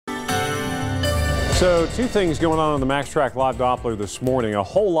So two things going on the Max Track Live Doppler this morning. A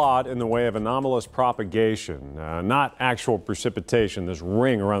whole lot in the way of anomalous propagation, not actual precipitation, this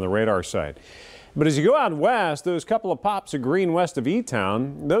ring around the radar site. But as you go out west, those couple of pops of green west of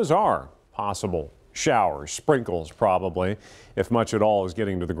E-Town, those are possible showers, sprinkles probably, if much at all is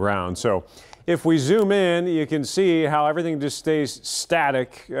getting to the ground. So if we zoom in, you can see how everything just stays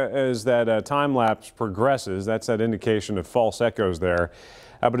static as that time lapse progresses. That's that indication of false echoes there.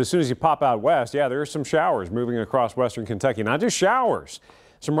 But as soon as you pop out west, yeah, there are some showers moving across western Kentucky. Not just showers,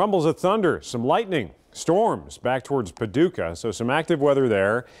 some rumbles of thunder, some lightning, storms back towards Paducah. So some active weather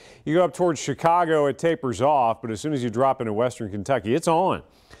there. You go up towards Chicago, it tapers off, but as soon as you drop into western Kentucky, it's on.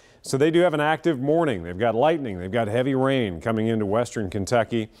 So they do have an active morning. They've got lightning. They've got heavy rain coming into western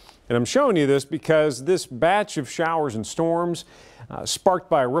Kentucky. And I'm showing you this because this batch of showers and storms sparked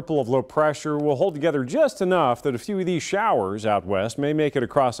by a ripple of low pressure will hold together just enough that a few of these showers out west may make it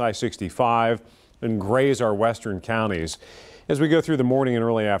across I-65 and graze our western counties as we go through the morning and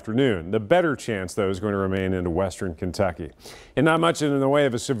early afternoon. The better chance, though, is going to remain into western Kentucky. And not much in the way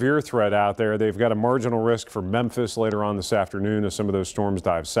of a severe threat out there. They've got a marginal risk for Memphis later on this afternoon as some of those storms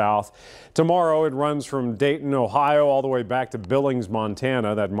dive south. Tomorrow it runs from Dayton, Ohio, all the way back to Billings,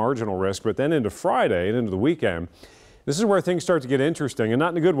 Montana, that marginal risk. But then into Friday and into the weekend, this is where things start to get interesting, and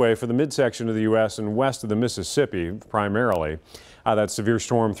not in a good way for the midsection of the U.S. and west of the Mississippi, primarily. That severe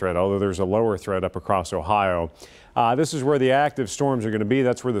storm threat, although there's a lower threat up across Ohio. This is where the active storms are going to be.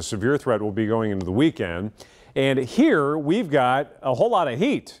 That's where the severe threat will be going into the weekend. And here we've got a whole lot of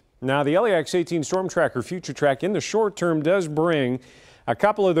heat. Now, the LEX 18 Storm Tracker Future Track in the short term does bring a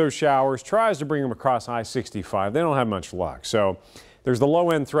couple of those showers, tries to bring them across I-65. They don't have much luck. So there's the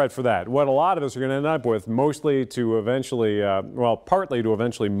low-end threat for that. What a lot of us are going to end up with, mostly to eventually, partly to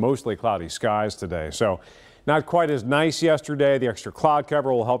eventually mostly cloudy skies today. So not quite as nice yesterday. The extra cloud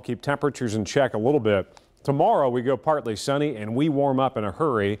cover will help keep temperatures in check a little bit. Tomorrow we go partly sunny and we warm up in a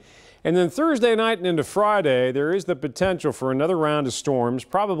hurry. And then Thursday night and into Friday, there is the potential for another round of storms,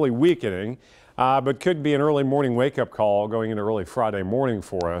 probably weakening, but could be an early morning wake-up call going into early Friday morning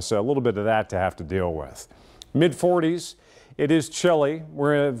for us. A little bit of that to have to deal with. Mid-40s. It is chilly.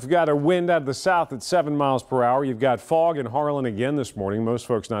 We've got a wind out of the south at 7 miles per hour. You've got fog in Harlan again this morning. Most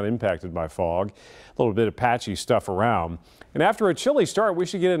folks not impacted by fog. A little bit of patchy stuff around. And after a chilly start, we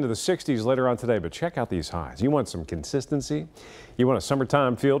should get into the 60s later on today. But check out these highs. You want some consistency? You want a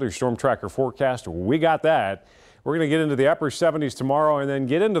summertime feel to your storm tracker forecast? We got that. We're going to get into the upper 70s tomorrow and then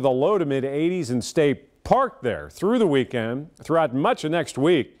get into the low to mid 80s and stay parked there through the weekend, throughout much of next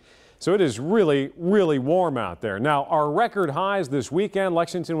week. So it is really, really warm out there. Now, our record highs this weekend,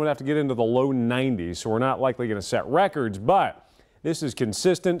 Lexington would have to get into the low 90s, so we're not likely going to set records, but this is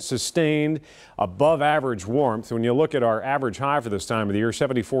consistent, sustained, above average warmth. When you look at our average high for this time of the year,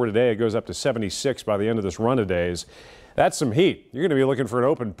 74 today, it goes up to 76 by the end of this run of days. That's some heat. You're going to be looking for an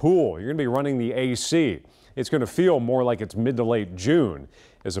open pool. You're going to be running the AC. It's going to feel more like it's mid to late June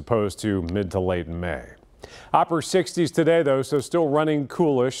as opposed to mid to late May. Upper 60s today, though, so still running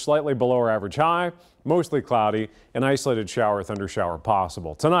coolish, slightly below our average high, mostly cloudy, an isolated shower, thunder shower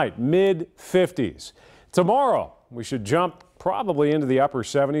possible. Tonight, mid 50s. Tomorrow, we should jump probably into the upper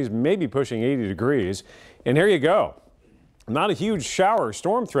 70s, maybe pushing 80 degrees. And here you go. Not a huge shower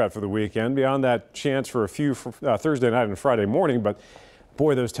storm threat for the weekend beyond that chance for a few Thursday night and Friday morning, but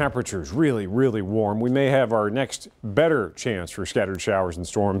boy, those temperatures really, really warm. We may have our next better chance for scattered showers and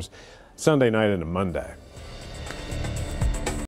storms Sunday night into Monday.